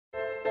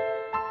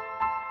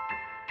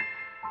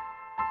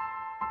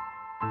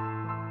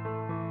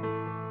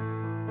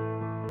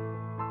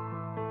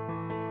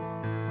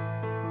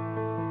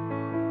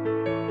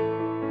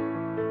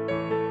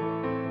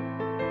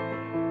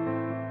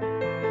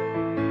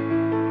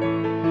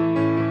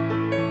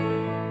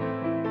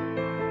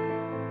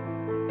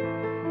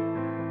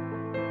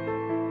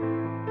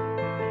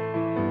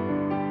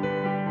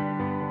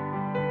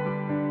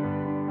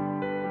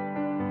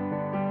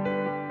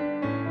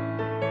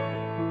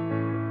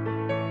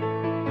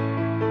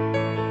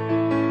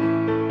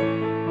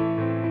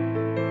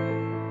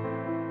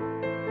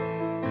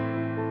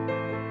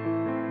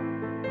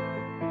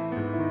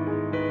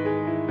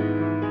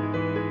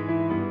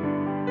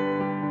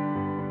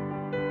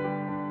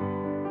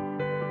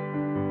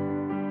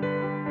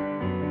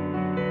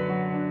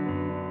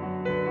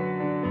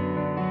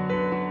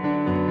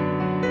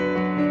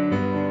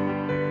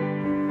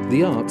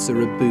The arts are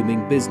a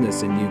booming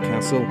business in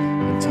Newcastle,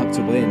 and tucked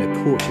away in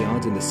a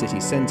courtyard in the city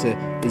centre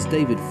is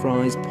David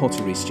Fry's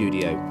pottery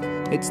studio.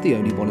 It's the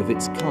only one of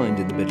its kind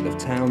in the middle of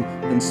town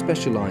and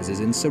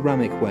specialises in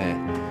ceramic ware.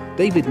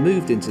 David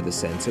moved into the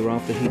centre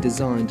after he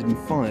designed and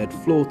fired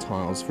floor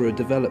tiles for a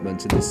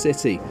development in the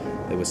city.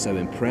 They were so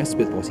impressed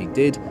with what he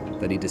did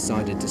that he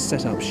decided to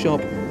set up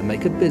shop and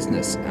make a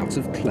business out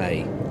of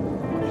clay.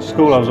 At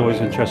school I was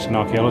always interested in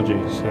archaeology,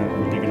 so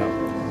digging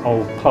up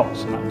old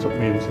pots, and that took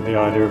me into the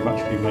idea of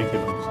actually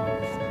making them.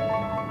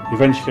 So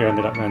eventually I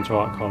ended up going to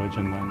art college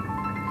and then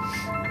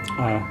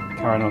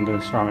carrying on doing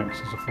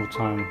ceramics as a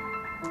full-time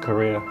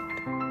career.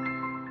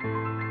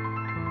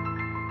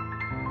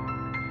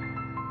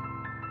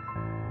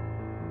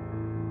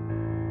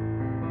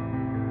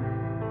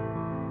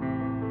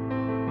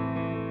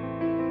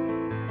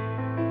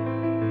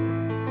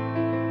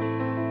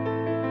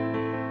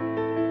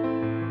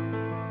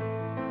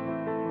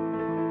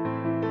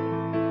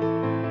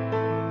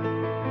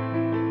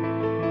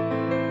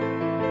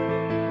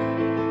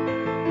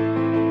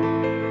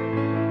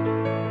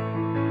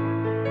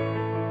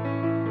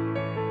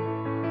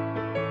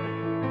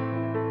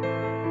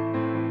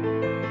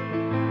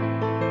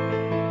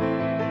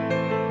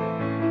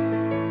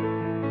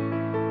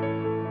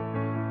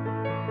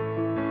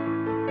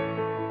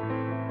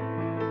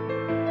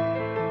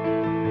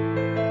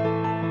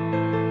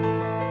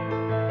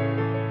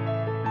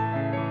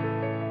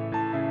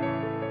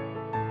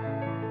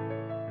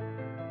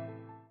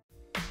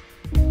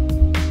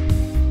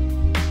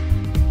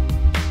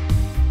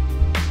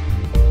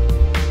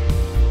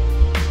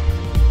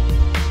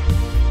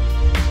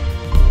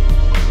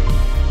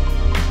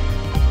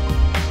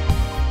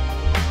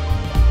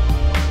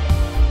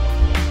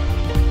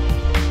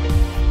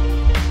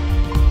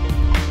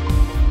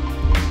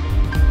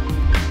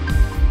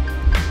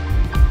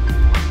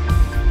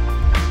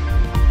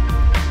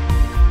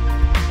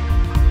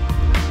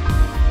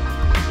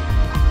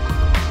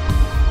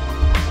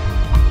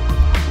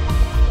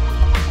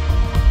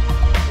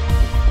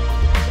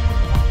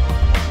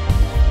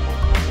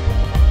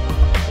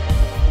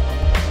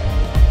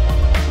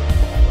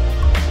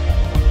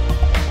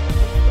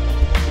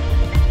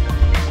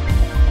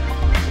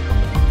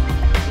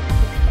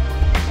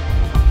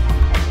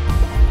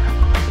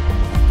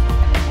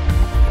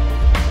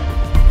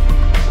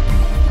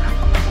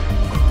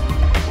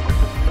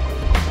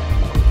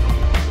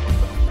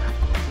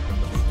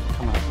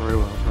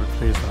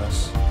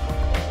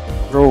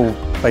 They're all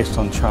based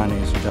on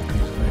Chinese and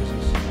Japanese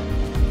vases.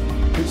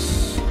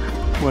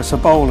 It's a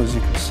bowl, as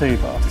you can see,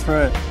 but I threw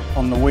it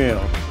on the wheel,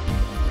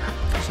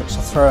 so it's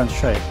a throw and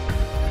shape.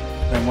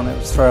 Then when it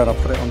was thrown, I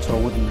put it onto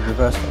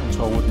reversed it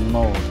onto a wooden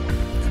mould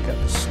to get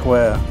the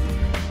square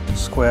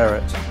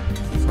it.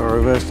 So I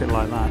reversed it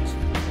like that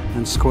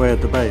and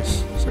squared the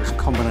base. So it's a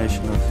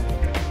combination of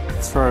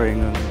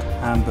throwing and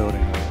hand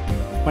building.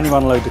 When you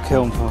unload the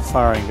kiln from a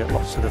firing, you get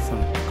lots of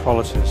different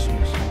qualities from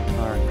the same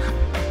firings.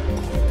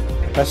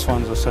 The best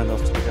ones are sent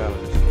off to the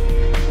galleries.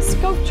 A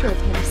sculpture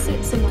of him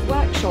sits in the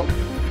workshop.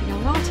 The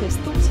young artist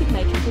thought he'd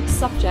make a good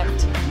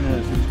subject. Yeah,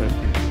 it's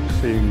interesting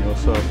seeing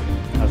yourself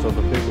as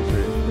other people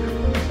do.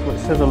 Well, it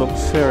says I look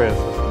serious, I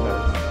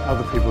suppose.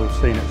 Other people have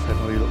seen it said,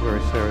 well, you look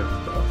very serious.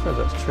 But I suppose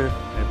that's true.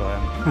 Maybe I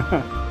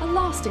am. A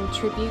lasting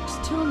tribute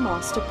to a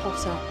master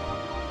potter.